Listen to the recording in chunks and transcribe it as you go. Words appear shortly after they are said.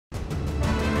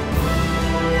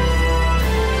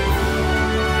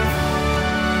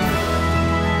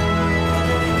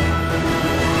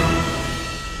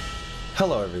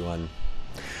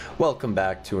Welcome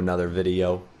back to another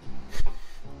video.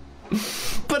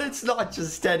 But it's not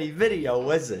just any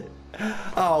video, is it?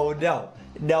 Oh no.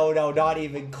 No, not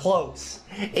even close.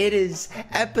 It is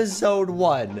episode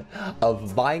 1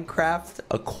 of Minecraft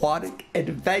Aquatic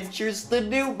Adventures, the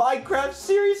new Minecraft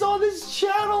series on this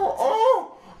channel.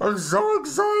 Oh, I'm so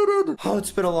excited. Oh, it's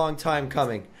been a long time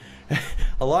coming.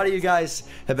 A lot of you guys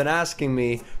have been asking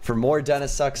me for more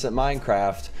Denis Sucks at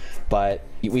Minecraft, but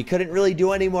we couldn't really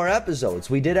do any more episodes.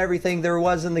 We did everything there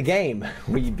was in the game.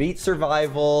 We beat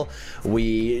survival, we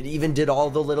even did all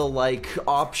the little like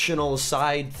optional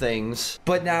side things,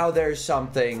 but now there's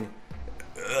something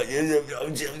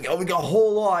a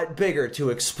whole lot bigger to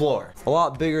explore. A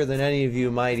lot bigger than any of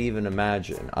you might even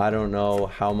imagine. I don't know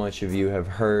how much of you have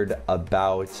heard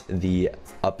about the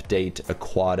update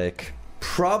Aquatic.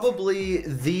 Probably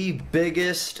the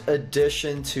biggest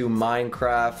addition to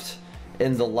Minecraft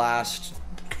in the last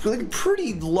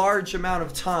pretty large amount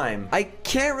of time. I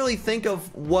can't really think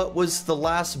of what was the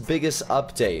last biggest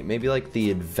update. Maybe like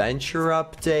the adventure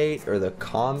update or the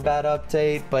combat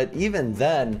update, but even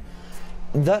then,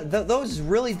 those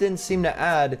really didn't seem to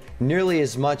add nearly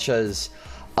as much as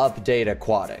update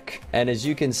Aquatic. And as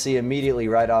you can see immediately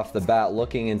right off the bat,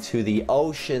 looking into the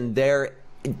ocean,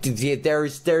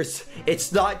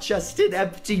 it's not just an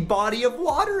empty body of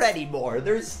water anymore.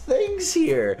 There's things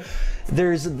here.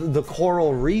 There's the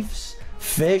coral reefs,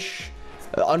 fish,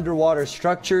 underwater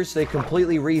structures. They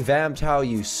completely revamped how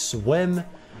you swim.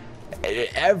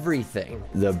 Everything.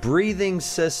 The breathing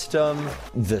system,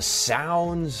 the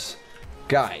sounds.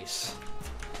 Guys,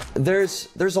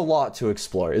 there's a lot to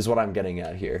explore is what I'm getting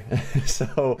at here.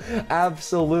 So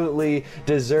absolutely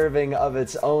deserving of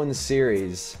its own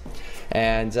series.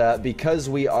 And because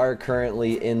we are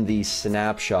currently in the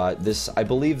snapshot, I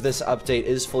believe this update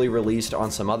is fully released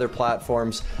on some other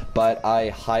platforms, but I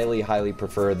highly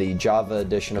prefer the Java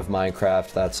edition of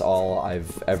Minecraft. That's all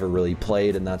I've ever really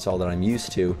played, and that's all that I'm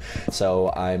used to.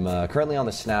 So I'm currently on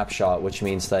the snapshot, which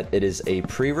means that it is a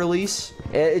pre-release.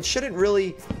 It shouldn't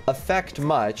really affect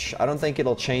much. I don't think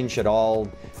it'll change at all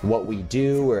what we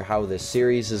do or how this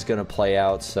series is going to play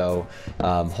out. So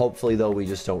hopefully though we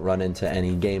just don't run into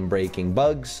any game-breaking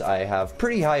bugs. I have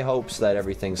pretty high hopes that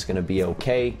everything's going to be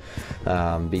okay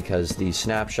because these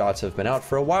snapshots have been out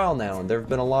for a while now and there have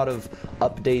been a lot of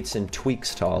updates and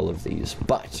tweaks to all of these.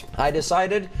 But I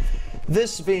decided,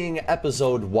 this being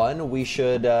episode 1, we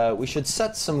should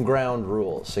set some ground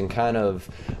rules and kind of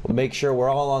make sure we're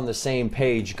all on the same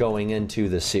page going into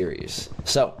the series.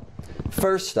 So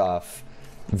first off,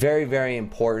 very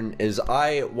important is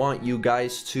I want you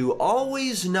guys to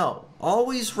always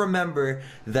remember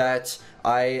that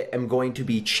I am going to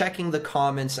be checking the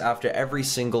comments after every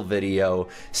single video,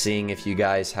 seeing if you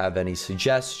guys have any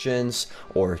suggestions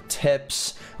or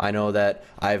tips. I know that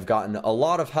I've gotten a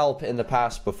lot of help in the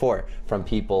past before from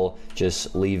people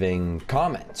just leaving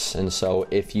comments. And so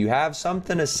if you have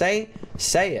something to say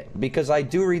it, because I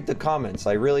do read the comments.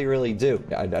 I really do.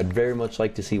 I'd very much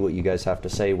like to see what you guys have to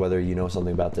say, whether you know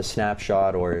something about the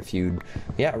snapshot or if you'd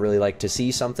really like to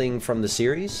see something from the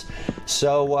series.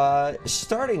 So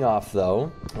starting off though,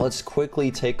 let's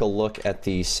quickly take a look at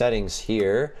the settings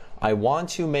here. I want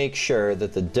to make sure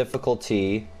that the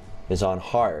difficulty is on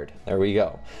hard. There we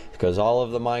go. Because all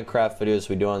of the Minecraft videos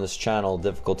we do on this channel,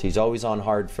 difficulty is always on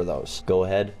hard for those. Go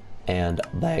ahead and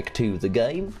back to the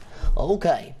game.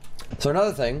 Okay. So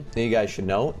another thing that you guys should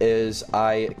know is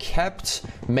I kept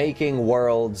making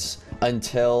worlds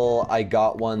until I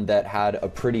got one that had a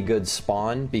pretty good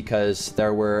spawn, because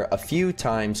there were a few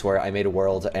times where I made a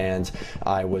world and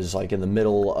I was like in the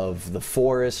middle of the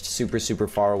forest, super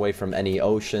far away from any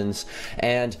oceans.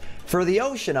 And for the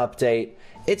ocean update,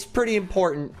 it's pretty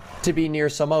important to be near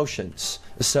some oceans.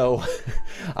 So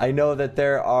I know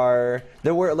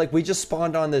that we just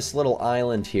spawned on this little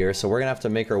island here, so we're gonna have to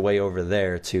make our way over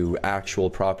there to actual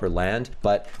proper land.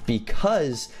 But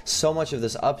because so much of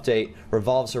this update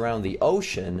revolves around the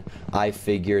ocean, I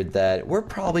figured that we're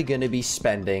probably gonna be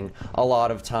spending a lot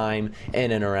of time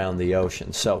in and around the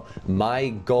ocean. So my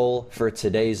goal for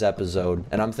today's episode,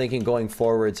 and I'm thinking going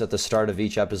forwards at the start of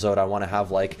each episode, I wanna have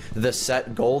like the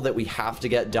set goal that we have to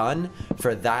get done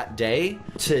for that day.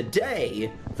 Today,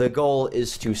 the goal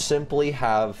is to simply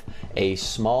have a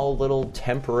small little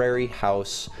temporary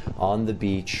house on the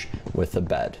beach with a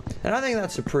bed. And I think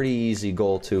that's a pretty easy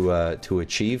goal to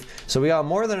achieve. So we got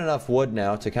more than enough wood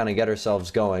now to kind of get ourselves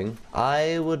going.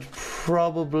 I would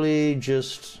probably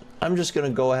I'm just gonna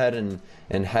go ahead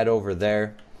and head over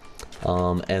there.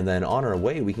 And then on our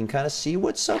way, we can kind of see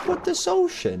what's up with this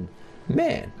ocean.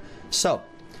 Man. So,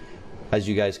 as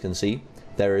you guys can see,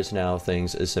 there is now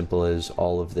things as simple as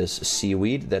all of this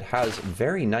seaweed that has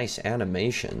very nice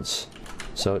animations.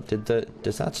 So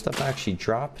does that stuff actually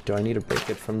drop? Do I need to break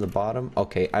it from the bottom?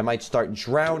 Okay, I might start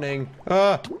drowning.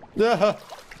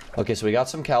 Okay, so we got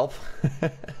some kelp.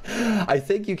 I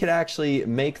think you can actually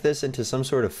make this into some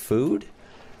sort of food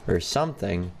or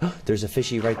something. There's a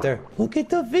fishy right there. Look at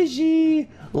the fishy!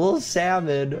 Little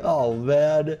salmon. Oh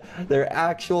man, they're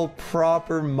actual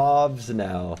proper mobs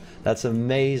now. That's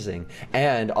amazing.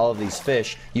 And all of these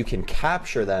fish, you can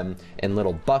capture them in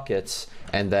little buckets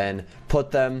and then put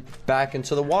them back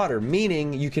into the water,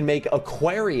 meaning you can make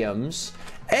aquariums.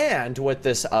 And with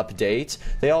this update,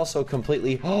 they also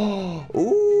completely... Ooh,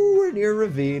 we're near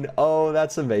ravine. Oh,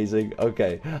 that's amazing.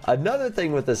 Okay. Another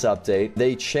thing with this update,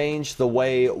 they changed the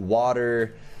way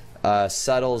water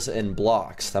settles in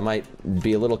blocks. That might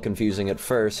be a little confusing at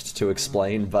first to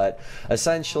explain, but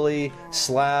essentially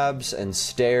slabs and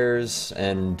stairs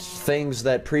and things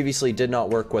that previously did not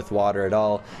work with water at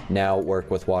all now work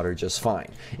with water just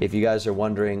fine. If you guys are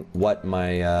wondering what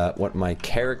my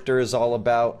character is all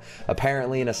about,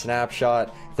 apparently in a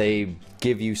snapshot they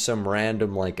give you some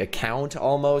random like account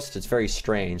almost. It's very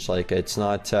strange. Like it's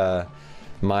not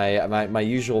my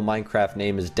usual Minecraft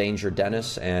name is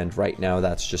Denis, and right now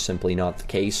that's just simply not the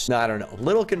case. I don't know, a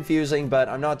little confusing, but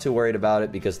I'm not too worried about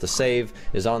it because the save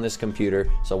is on this computer,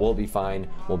 so we'll be fine.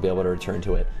 We'll be able to return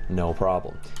to it, no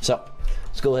problem. So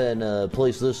let's go ahead and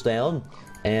place this down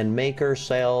and make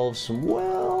ourselves,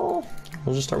 well,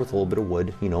 we'll just start with a little bit of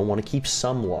wood. You know, want to keep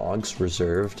some logs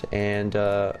reserved, and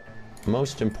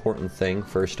most important thing,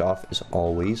 first off, is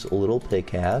always a little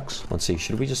pickaxe. Let's see,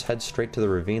 should we just head straight to the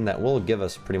ravine? That will give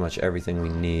us pretty much everything we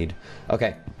need.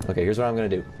 Okay, here's what I'm gonna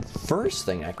do. First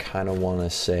thing I kind of want to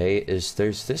say is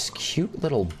there's this cute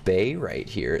little bay right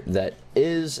here that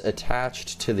is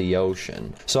attached to the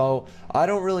ocean. So I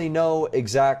don't really know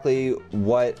exactly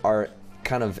what our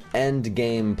kind of end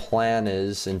game plan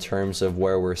is in terms of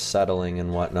where we're settling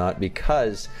and whatnot,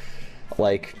 because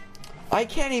like I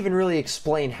can't even really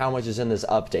explain how much is in this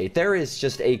update. There is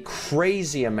just a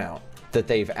crazy amount that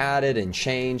they've added and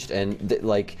changed, and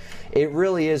like it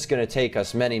really is going to take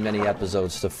us many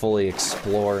episodes to fully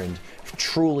explore and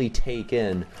truly take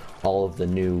in all of the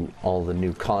new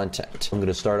content. I'm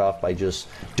gonna start off by just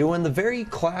doing the very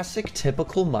classic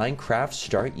typical Minecraft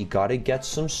start. You gotta get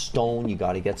some stone, you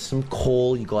gotta get some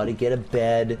coal, you gotta get a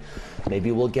bed.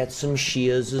 Maybe we'll get some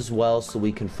shears as well so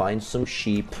we can find some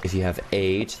sheep. If you have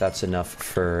 8, that's enough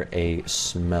for a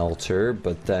smelter,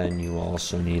 but then you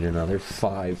also need another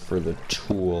 5 for the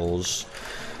tools.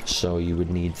 So you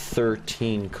would need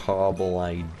 13 cobble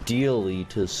ideally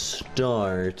to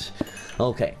start.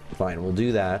 Okay, fine, we'll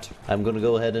do that. I'm gonna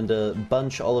go ahead and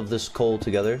bunch all of this coal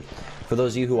together. For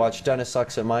those of you who watch Dennis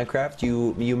Sucks at Minecraft,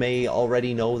 you may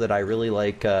already know that I really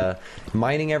like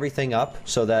mining everything up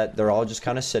so that they're all just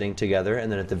kind of sitting together,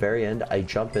 and then at the very end I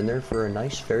jump in there for a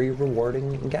nice, very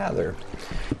rewarding gather.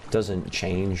 It doesn't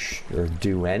change or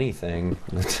do anything.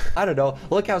 I don't know.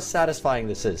 Look how satisfying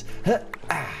this is.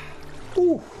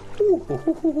 Ooh.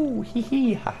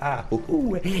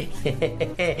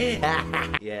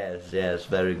 Yes,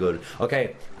 very good.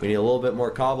 Okay, we need a little bit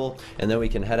more cobble, and then we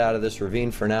can head out of this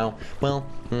ravine for now. Well,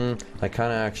 I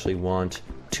kind of actually want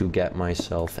to get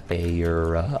myself what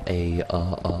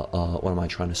am I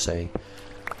trying to say?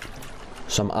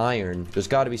 Some iron. There's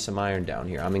got to be some iron down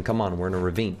here. I mean, come on, we're in a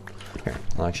ravine. Here,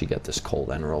 I'll actually get this coal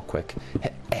then real quick.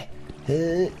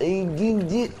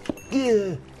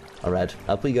 Alright,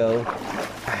 up we go.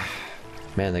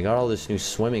 Man, they got all this new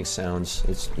swimming sounds.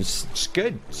 It's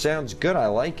good. Sounds good. I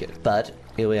like it. But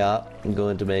here we are. I'm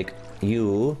going to make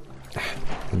you,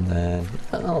 and then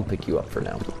I'll pick you up for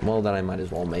now. Well, then I might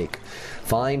as well make.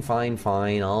 Fine.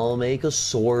 I'll make a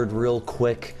sword real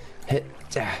quick.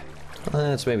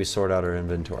 Let's maybe sort out our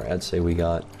inventory. I'd say we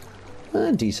got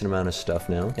a decent amount of stuff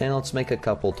now, and let's make a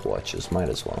couple torches. Might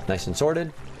as well. Nice and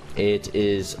sorted. It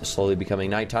is slowly becoming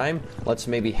nighttime. Let's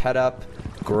maybe head up,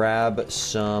 grab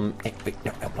some. Hey, wait,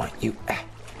 no, I want you.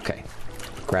 Okay,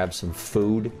 grab some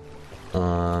food.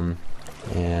 And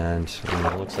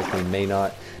it looks like we may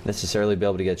not necessarily be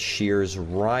able to get shears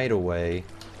right away.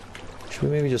 Should we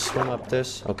maybe just swim up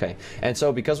this? Okay, and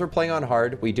so because we're playing on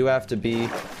hard, we do have to be,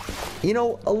 you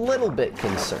know, a little bit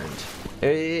concerned.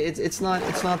 It's not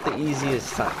the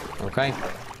easiest time. Okay,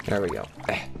 there we go.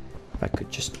 If I could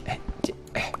just.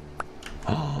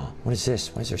 Oh, what is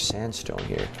this? Why is there sandstone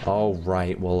here? Oh,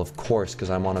 right. Well, of course, because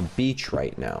I'm on a beach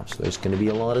right now. So there's going to be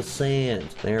a lot of sand.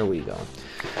 There we go.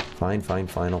 Fine.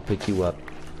 I'll pick you up.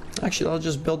 Actually, that'll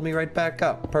just build me right back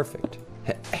up. Perfect.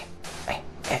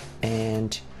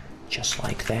 And Just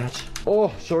like that.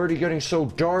 Oh, it's already getting so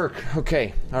dark.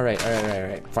 Okay, all right.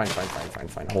 Fine.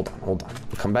 Hold on. We'll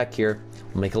come back here.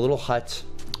 We'll make a little hut.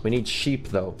 We need sheep,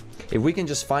 though. If we can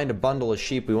just find a bundle of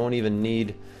sheep, we won't even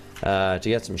need to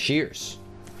get some shears.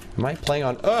 Am I playing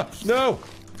on... no!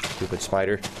 Stupid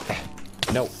spider.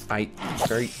 No, I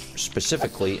very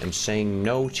specifically am saying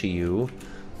no to you.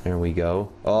 There we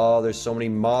go. Oh, there's so many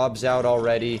mobs out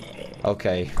already.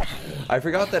 Okay. I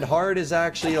forgot that hard is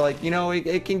actually, like, you know,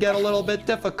 it can get a little bit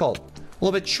difficult. A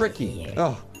little bit tricky.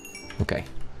 Oh, okay.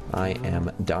 I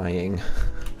am dying.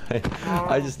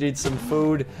 I just need some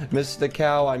food. Mr.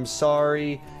 Cow, I'm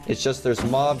sorry. It's just there's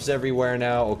mobs everywhere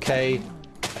now, okay?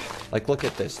 Like, look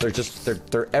at this.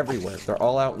 They're everywhere. They're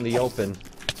all out in the open.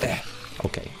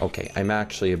 Okay. I'm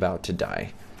actually about to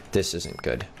die. This isn't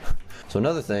good. So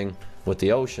another thing with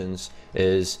the oceans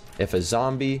is if a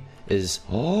zombie is...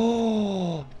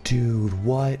 Oh, dude,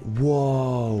 what?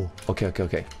 Whoa.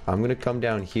 Okay. I'm gonna come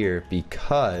down here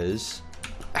because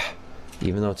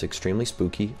even though it's extremely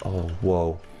spooky... Oh,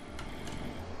 whoa.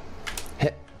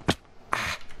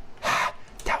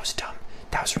 That was dumb.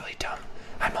 That was really dumb.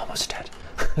 I'm almost dead.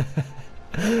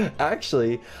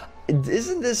 Actually,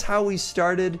 isn't this how we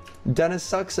started Dennis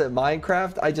Sucks at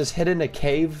Minecraft? I just hid in a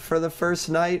cave for the first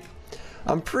night.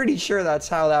 I'm pretty sure that's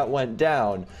how that went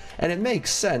down. And it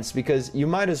makes sense because you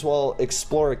might as well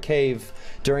explore a cave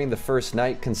during the first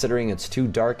night considering it's too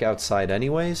dark outside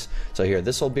anyways. So here,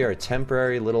 this will be our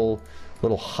temporary little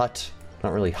hut.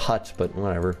 Not really hut, but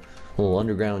whatever. Little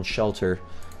underground shelter.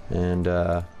 And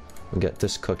we'll get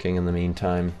this cooking in the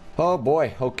meantime. Oh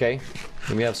boy, okay.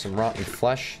 We have some rotten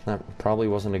flesh. That probably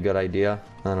wasn't a good idea.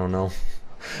 I don't know.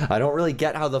 I don't really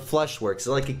get how the flesh works.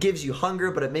 Like, it gives you hunger,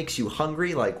 but it makes you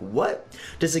hungry. Like, what?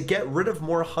 Does it get rid of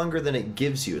more hunger than it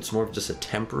gives you? It's more of just a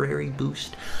temporary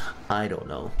boost? I don't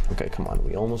know. Okay, come on.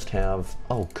 We almost have...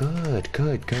 Oh, good.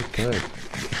 Okay,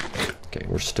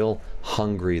 we're still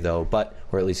hungry, though, but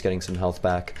we're at least getting some health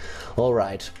back. All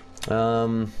right.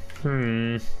 How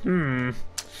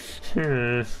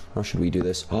should we do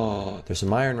this? Oh, there's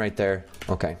some iron right there.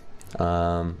 Okay.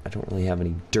 I don't really have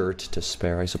any dirt to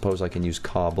spare. I suppose I can use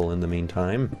cobble in the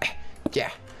meantime.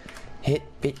 Yeah. Hit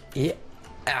it. Yeah.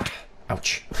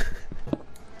 Ouch.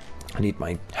 I need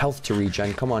my health to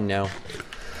regen. Come on now.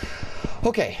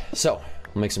 Okay, so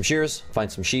we'll make some shears, find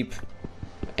some sheep,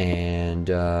 and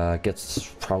get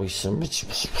probably some...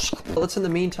 Let's in the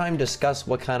meantime discuss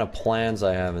what kind of plans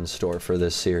I have in store for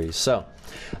this series. So,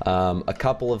 a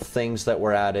couple of things that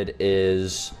were added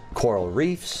is coral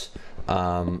reefs,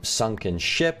 sunken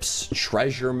ships,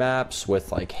 treasure maps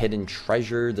with like hidden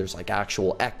treasure. There's like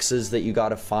actual X's that you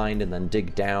gotta find and then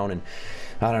dig down, and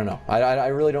I don't know. I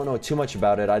really don't know too much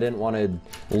about it. I didn't want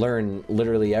to learn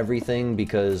literally everything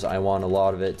because I want a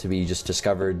lot of it to be just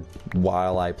discovered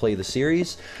while I play the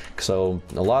series. So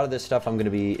a lot of this stuff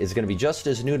is gonna be just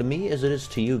as new to me as it is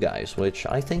to you guys, which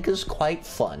I think is quite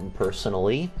fun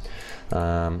personally.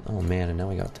 Oh man, and now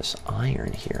we got this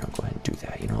iron here. I'll go ahead and do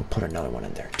that. You know, I'll put another one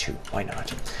in there too. Why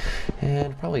not?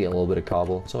 And probably get a little bit of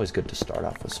cobble. It's always good to start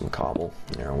off with some cobble.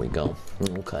 There we go.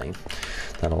 Okay.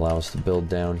 That allows us to build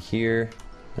down here.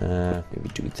 Maybe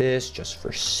do this just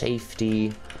for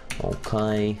safety.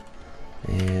 Okay.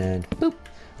 And boop.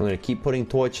 I'm gonna keep putting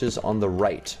torches on the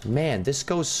right. Man, this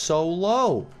goes so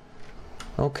low.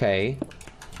 Okay.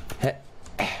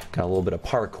 Got a little bit of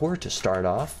parkour to start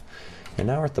off. And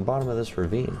now we're at the bottom of this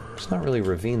ravine. It's not really a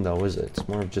ravine though, is it? It's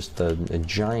more of just a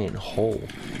giant hole.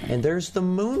 And there's the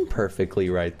moon perfectly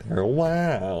right there.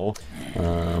 Wow.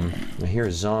 I hear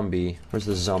a zombie. Where's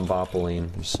the zombopoline?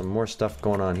 There's some more stuff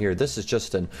going on here. This is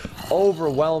just an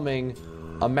overwhelming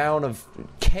amount of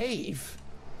cave.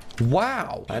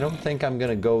 Wow. I don't think I'm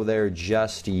gonna go there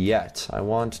just yet. I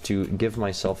want to give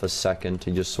myself a second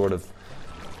to just sort of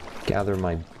gather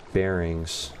my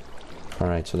bearings.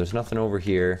 Alright, so there's nothing over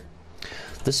here.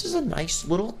 This is a nice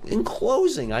little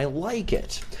enclosing. I like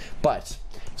it. But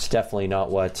it's definitely not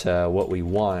what we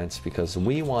want, because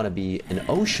we want to be an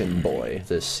ocean boy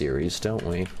this series, don't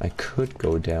we? I could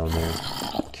go down there,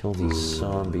 kill these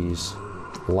zombies,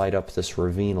 light up this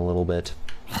ravine a little bit.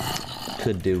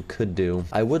 Could do.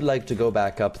 I would like to go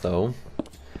back up though,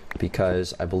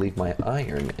 because I believe my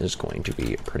iron is going to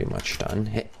be pretty much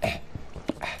done.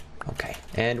 Okay,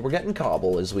 and we're getting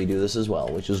cobble as we do this as well,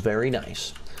 which is very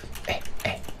nice.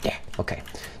 Yeah. Okay,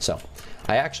 so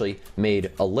I actually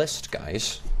made a list,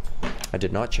 guys. I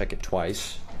did not check it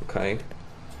twice, okay?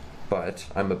 But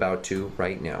I'm about to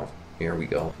right now. Here we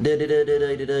go.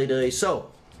 So,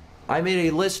 I made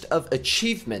a list of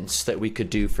achievements that we could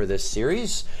do for this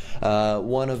series.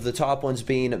 One of the top ones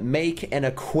being make an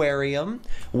aquarium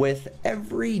with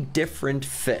every different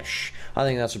fish. I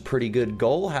think that's a pretty good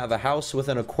goal. Have a house with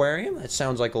an aquarium. That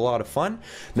sounds like a lot of fun.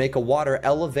 Make a water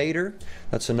elevator.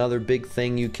 That's another big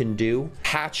thing you can do.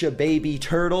 Hatch a baby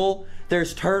turtle.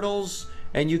 There's turtles,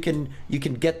 and you can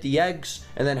get the eggs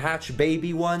and then hatch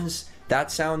baby ones. That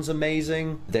sounds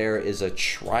amazing. There is a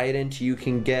trident you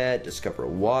can get, discover a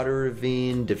water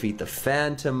ravine, defeat the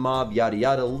phantom mob, yada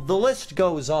yada. The list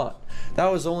goes on.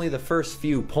 That was only the first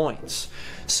few points.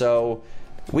 So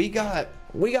we got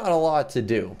a lot to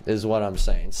do, is what I'm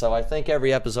saying. So I think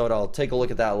every episode I'll take a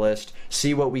look at that list,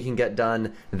 see what we can get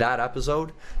done that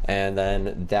episode, and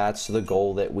then that's the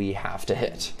goal that we have to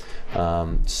hit.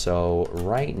 So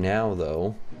right now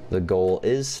though, the goal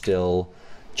is still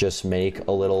just make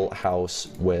a little house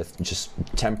with just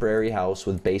temporary house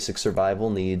with basic survival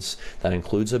needs that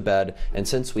includes a bed. And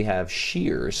since we have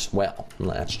shears, well,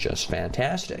 that's just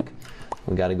fantastic.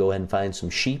 We got to go ahead and find some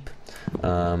sheep.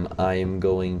 I'm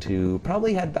going to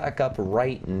probably head back up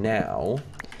right now,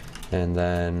 and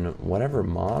then whatever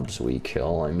mobs we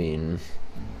kill, I mean,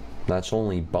 that's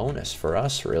only bonus for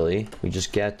us, really. We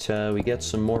just get we get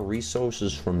some more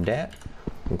resources from that.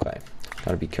 Okay.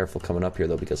 Gotta be careful coming up here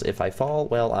though, because if I fall,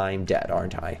 well, I'm dead,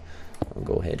 aren't I? I'll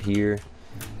go ahead here.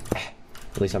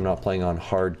 At least I'm not playing on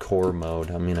hardcore mode.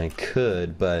 I mean, I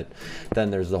could, but then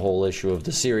there's the whole issue of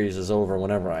the series is over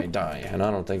whenever I die, and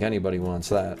I don't think anybody wants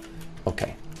that.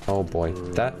 Okay. Oh boy,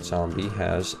 that zombie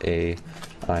has a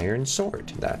iron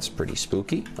sword. That's pretty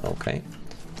spooky. Okay.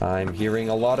 I'm hearing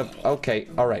a lot of... Okay,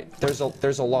 alright. There's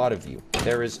a lot of you.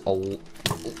 There is a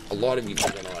lot of you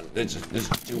going on. This is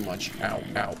too much. Ow,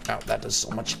 ow, ow. That does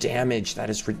so much damage. That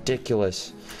is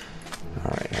ridiculous.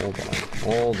 Alright,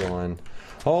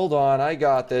 hold on. I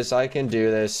got this. I can do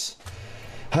this.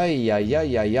 Hey,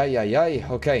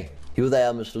 okay. You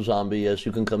there, Mr. Zombie. Yes,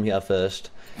 you can come here first.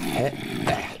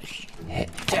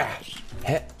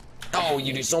 Oh,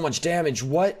 you do so much damage.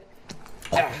 What?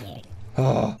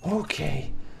 Oh,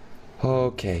 okay.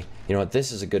 Okay. You know what?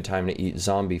 This is a good time to eat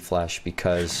zombie flesh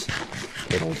because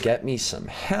it'll get me some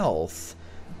health.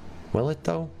 Will it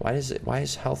though? Why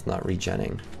is health not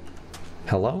regenning?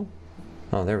 Hello?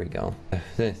 Oh, there we go.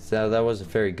 That wasn't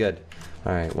very good.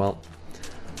 Alright, well.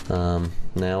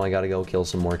 Now I gotta go kill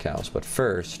some more cows. But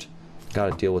first,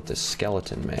 gotta deal with this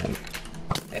skeleton man.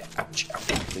 Ouch, ouch,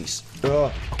 please.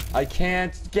 Ugh, I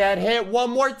can't get hit one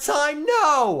more time.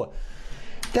 No!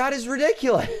 That is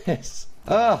ridiculous.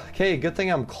 Oh, okay, good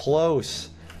thing I'm close.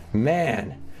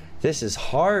 Man, this is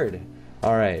hard.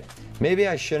 Alright, maybe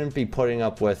I shouldn't be putting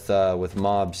up with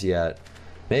mobs yet.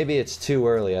 Maybe it's too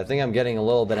early. I think I'm getting a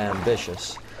little bit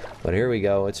ambitious. But here we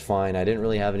go, it's fine. I didn't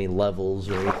really have any levels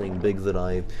or anything big that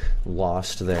I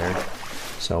lost there.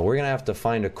 So we're gonna have to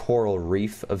find a coral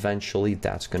reef eventually.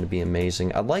 That's gonna be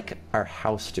amazing. I'd like our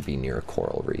house to be near a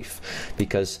coral reef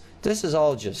because this is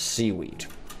all just seaweed.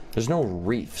 There's no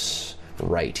reefs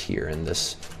right here in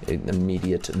this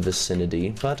immediate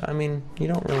vicinity, but I mean, you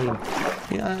don't really,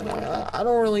 I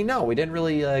don't really know. We didn't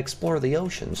really explore the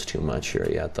oceans too much here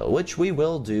yet though, which we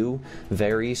will do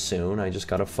very soon. I just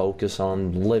gotta focus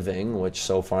on living, which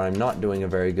so far I'm not doing a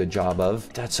very good job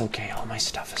of. That's okay, all my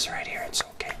stuff is right here. It's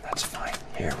okay, that's fine.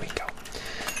 Here we go.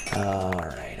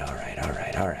 Alright,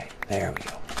 there we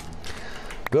go.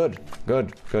 Good.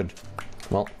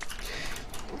 Well,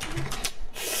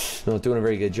 not doing a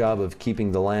very good job of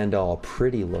keeping the land all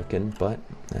pretty looking, but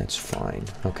that's fine.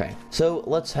 Okay, so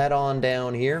let's head on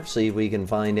down here, see if we can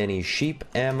find any sheep.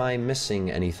 Am I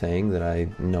missing anything that I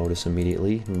notice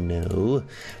immediately? No.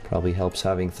 Probably helps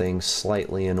having things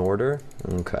slightly in order.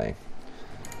 Okay,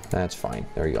 that's fine.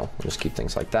 There you go. We'll just keep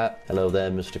things like that. Hello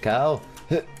there, Mr. Cow.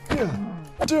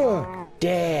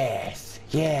 Death.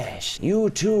 Yes, you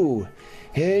too.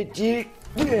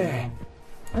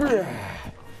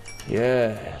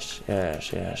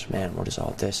 Yes. Man, what is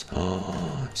all this?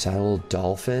 Oh, is that a little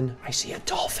dolphin? I see a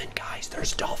dolphin, guys.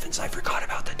 There's dolphins. I forgot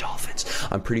about the dolphins.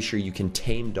 I'm pretty sure you can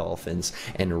tame dolphins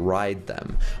and ride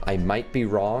them. I might be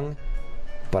wrong,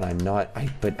 but I'm not.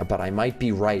 But I might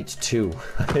be right too.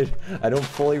 I don't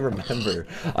fully remember.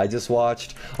 I just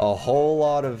watched a whole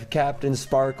lot of Captain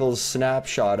Sparkle's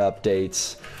snapshot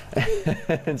updates.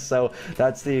 And so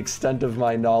that's the extent of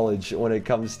my knowledge when it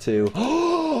comes to...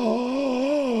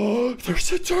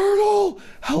 There's a turtle!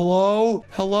 Hello?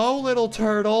 Hello, little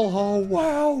turtle? Oh,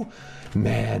 wow.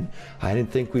 Man, I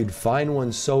didn't think we'd find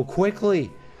one so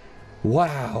quickly.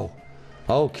 Wow.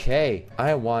 Okay,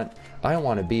 I want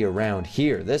to be around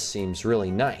here. This seems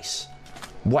really nice.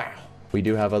 Wow. We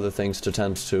do have other things to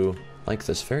tend to, like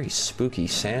this very spooky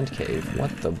sand cave.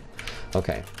 What the...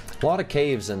 Okay. A lot of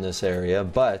caves in this area,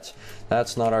 but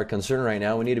that's not our concern right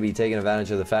now. We need to be taking advantage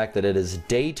of the fact that it is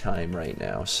daytime right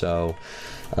now. So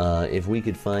if we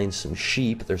could find some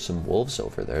sheep, there's some wolves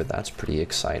over there. That's pretty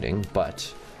exciting,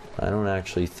 but I don't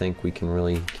actually think we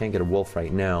can't get a wolf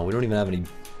right now. We don't even have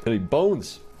any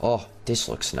bones. Oh, this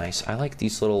looks nice. I like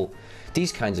these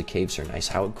kinds of caves are nice.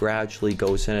 How it gradually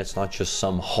goes in. It's not just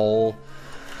some hole.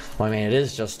 Well, I mean, it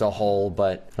is just a hole,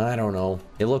 but I don't know.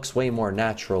 It looks way more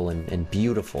natural and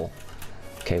beautiful.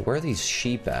 Okay, where are these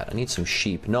sheep at? I need some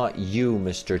sheep. Not you,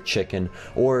 Mr. Chicken.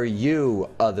 Or you,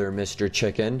 other Mr.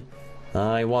 Chicken.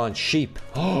 I want sheep.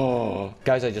 Oh,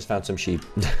 guys, I just found some sheep.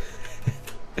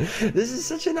 This is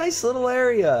such a nice little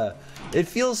area. It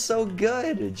feels so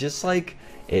good. Just like,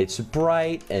 it's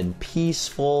bright and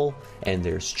peaceful. And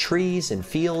there's trees and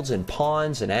fields and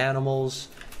ponds and animals.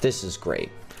 This is great.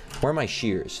 Where are my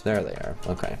shears? There they are.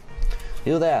 Okay.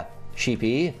 You there,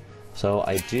 sheepy. So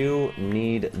I do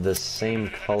need the same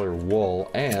color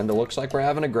wool, and it looks like we're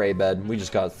having a gray bed. We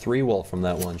just got 3 wool from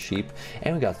that one sheep,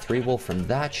 and we got 3 wool from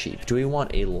that sheep. Do we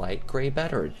want a light gray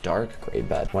bed or a dark gray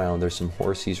bed? Wow, there's some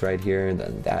horsies right here, and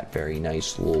then that very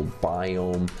nice little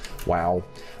biome. Wow.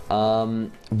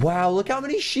 Wow, look how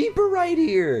many sheep are right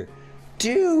here.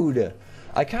 Dude.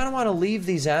 I kind of want to leave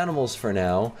these animals for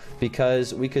now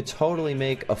because we could totally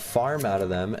make a farm out of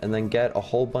them and then get a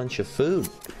whole bunch of food.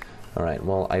 Alright,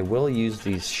 well, I will use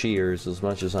these shears as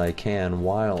much as I can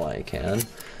while I can.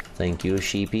 Thank you,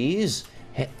 sheepies.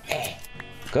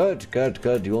 Good, good,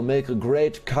 good. You will make a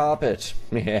great carpet.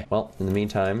 Well, in the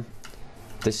meantime,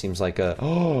 this seems like a...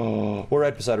 Oh, we're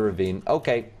right beside a ravine.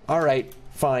 Okay, alright,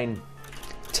 fine.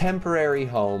 Temporary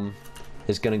home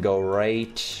is going to go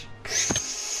right...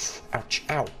 Ouch,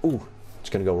 ow, ooh. It's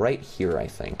gonna go right here, I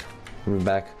think.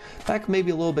 Back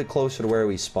maybe a little bit closer to where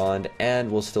we spawned,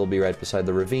 and we'll still be right beside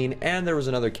the ravine, and there was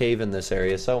another cave in this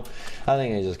area, so I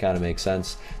think it just kind of makes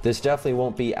sense. This definitely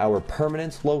won't be our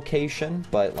permanent location,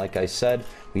 but like I said,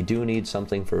 we do need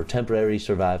something for temporary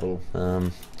survival.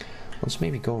 Let's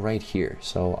maybe go right here.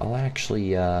 So I'll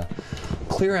actually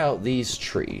clear out these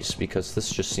trees because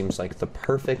this just seems like the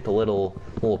perfect little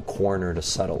corner to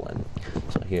settle in.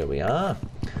 So here we are.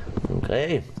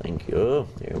 Okay, thank you.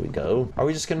 There we go. Are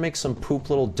we just gonna make some poop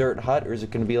little dirt hut, or is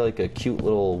it gonna be like a cute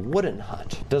little wooden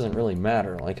hut? Doesn't really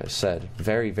matter, like I said.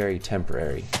 Very, very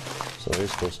temporary. So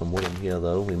there's still some wood in here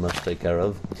though we must take care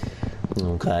of.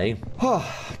 Okay.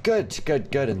 Oh, good, good,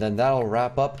 good. And then that'll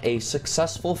wrap up a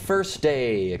successful first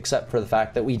day, except for the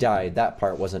fact that we died. That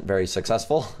part wasn't very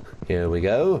successful. Here we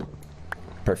go.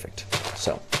 Perfect.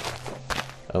 So,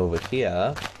 over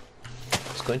here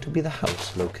is going to be the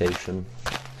house location.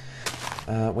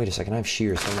 Wait a second, I have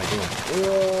shears. What am I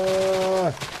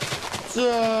doing?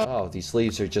 Oh, these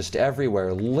leaves are just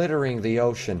everywhere, littering the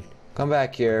ocean. Come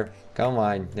back here. Come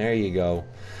on. There you go.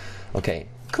 Okay,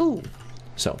 cool.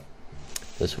 So,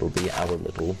 this will be our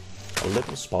little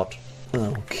spot.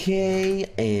 Okay,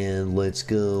 and let's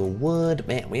go wood.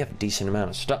 Man, we have a decent amount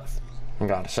of stuff. I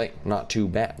gotta say, not too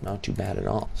bad. Not too bad at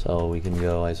all. So we can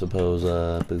go, I suppose,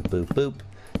 boop, boop, boop.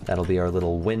 That'll be our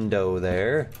little window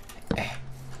there.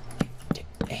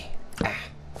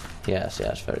 Yes,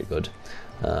 yes, very good.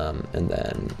 And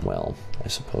then, well, I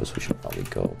suppose we should probably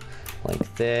go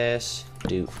like this.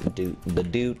 Doot, doot, the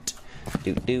doot.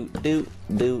 Doot, doot, doot,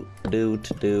 doot,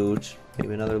 doot, doot.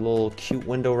 Maybe another little cute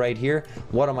window right here.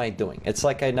 What am I doing? It's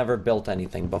like I never built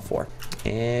anything before.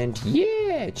 And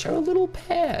yeah, it's our little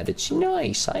pad. It's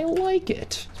nice. I like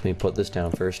it. Let me put this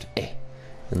down first.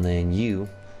 And then you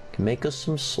can make us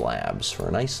some slabs for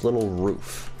a nice little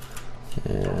roof.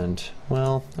 And,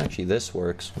 well, actually this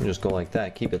works. We'll just go like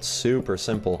that. Keep it super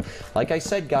simple. Like I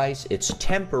said, guys, it's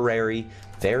temporary.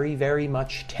 Very, very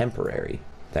much temporary.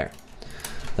 There.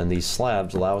 Then these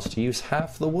slabs allow us to use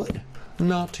half the wood.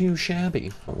 Not too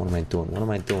shabby. What am I doing? What am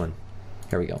I doing?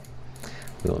 Here we go.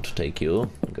 We're going to take you,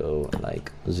 go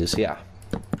like this, yeah.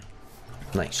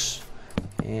 Nice.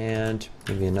 And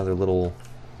maybe another little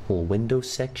window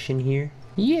section here.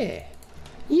 Yeah.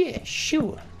 Yeah,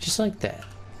 sure. Just like that.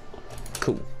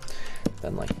 Cool.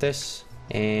 Then like this.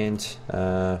 And,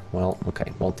 well,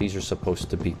 okay. Well, these are supposed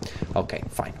to be... Okay,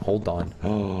 fine. Hold on.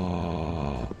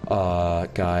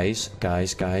 Guys,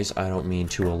 I don't mean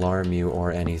to alarm you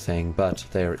or anything, but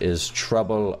there is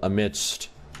trouble amidst...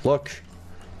 Look,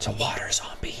 it's a water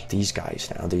zombie. These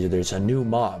guys now, there's a new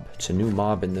mob. It's a new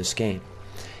mob in this game.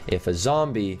 If a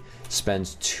zombie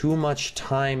spends too much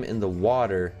time in the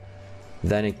water,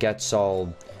 then it gets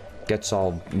all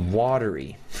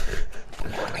watery.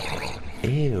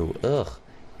 Ew, ugh.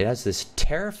 It has this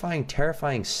terrifying,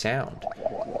 terrifying sound.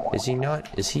 Is he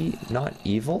not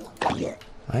evil?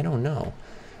 I don't know.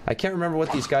 I can't remember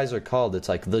what these guys are called. It's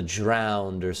like the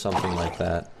drowned or something like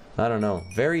that. I don't know.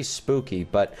 Very spooky,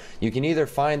 but you can either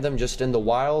find them just in the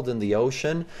wild, in the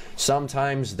ocean.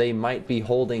 Sometimes they might be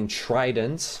holding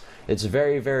tridents. It's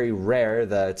very, very rare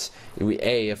that,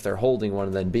 A, if they're holding one,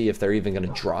 and then B, if they're even going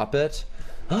to drop it.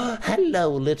 Hello,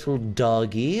 little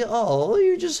doggy. Oh,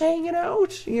 you're just hanging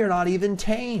out. You're not even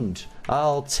tamed.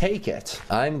 I'll take it.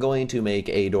 I'm going to make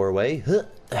a doorway.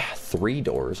 3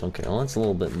 doors. Okay, well, that's a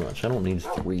little bit much. I don't need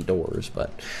 3 doors, but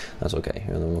that's okay.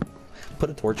 Here, then we'll put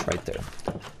a torch right there.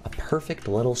 A perfect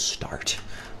little start.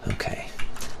 Okay.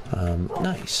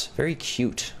 Nice. Very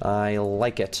cute. I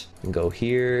like it. We can go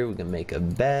here. We can make a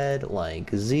bed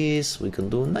like this. We can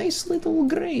do a nice little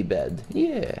gray bed.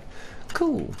 Yeah.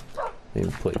 Cool. Maybe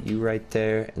put you right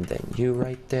there and then you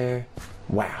right there.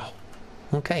 Wow.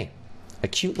 Okay. A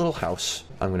cute little house.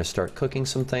 I'm going to start cooking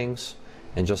some things.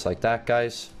 And just like that,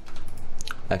 guys.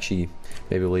 Actually,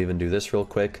 maybe we'll even do this real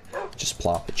quick. Just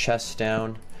plop a chest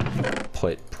down.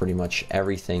 Put pretty much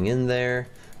everything in there.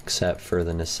 Except for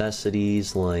the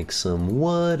necessities like some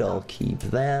wood. I'll keep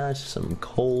that. Some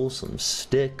coal, some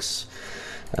sticks.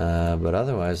 But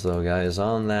otherwise, though, guys,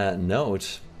 on that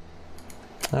note,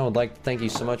 I would like to thank you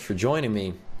so much for joining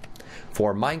me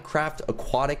for Minecraft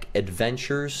Aquatic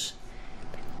Adventures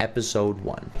Episode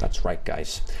 1. That's right,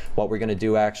 guys. What we're going to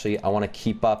do, actually, I want to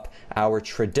keep up our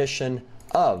tradition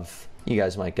of, you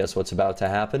guys might guess what's about to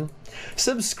happen,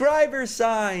 subscriber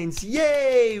signs.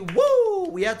 Yay! Woo!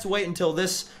 We had to wait until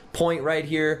this point right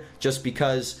here just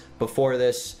because before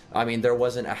this, I mean, there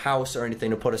wasn't a house or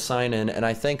anything to put a sign in, and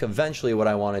I think eventually what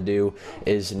I want to do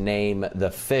is name the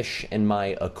fish in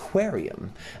my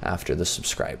aquarium after the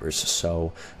subscribers.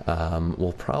 So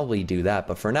we'll probably do that,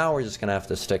 but for now we're just gonna have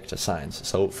to stick to signs,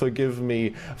 so forgive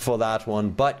me for that one.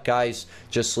 But guys,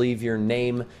 just leave your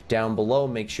name down below,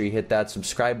 make sure you hit that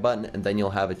subscribe button, and then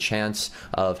you'll have a chance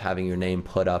of having your name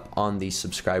put up on the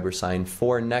subscriber sign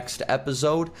for next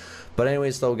episode. But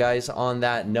anyways, though, guys, on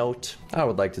that note, I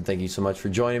would like to thank you so much for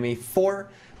joining me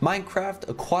for Minecraft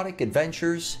Aquatic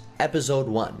Adventures Episode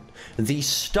 1. The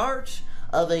start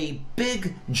of a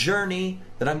big journey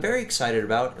that I'm very excited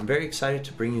about. I'm very excited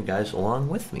to bring you guys along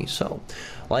with me. So,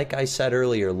 like I said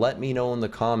earlier, let me know in the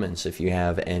comments if you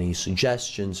have any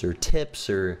suggestions or tips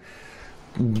or,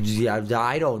 yeah,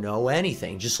 I don't know,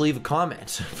 anything. Just leave a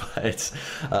comment. But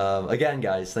again,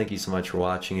 guys, thank you so much for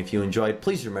watching. If you enjoyed,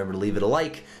 please remember to leave it a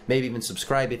like, maybe even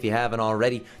subscribe if you haven't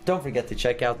already. Don't forget to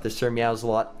check out the Sir Meows a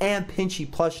Lot and Pinchy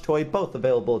plush toy, both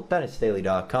available at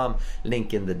DenisDaily.com.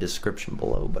 Link in the description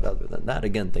below. But other than that,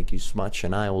 again, thank you so much,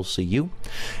 and I will see you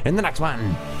in the next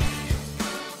one.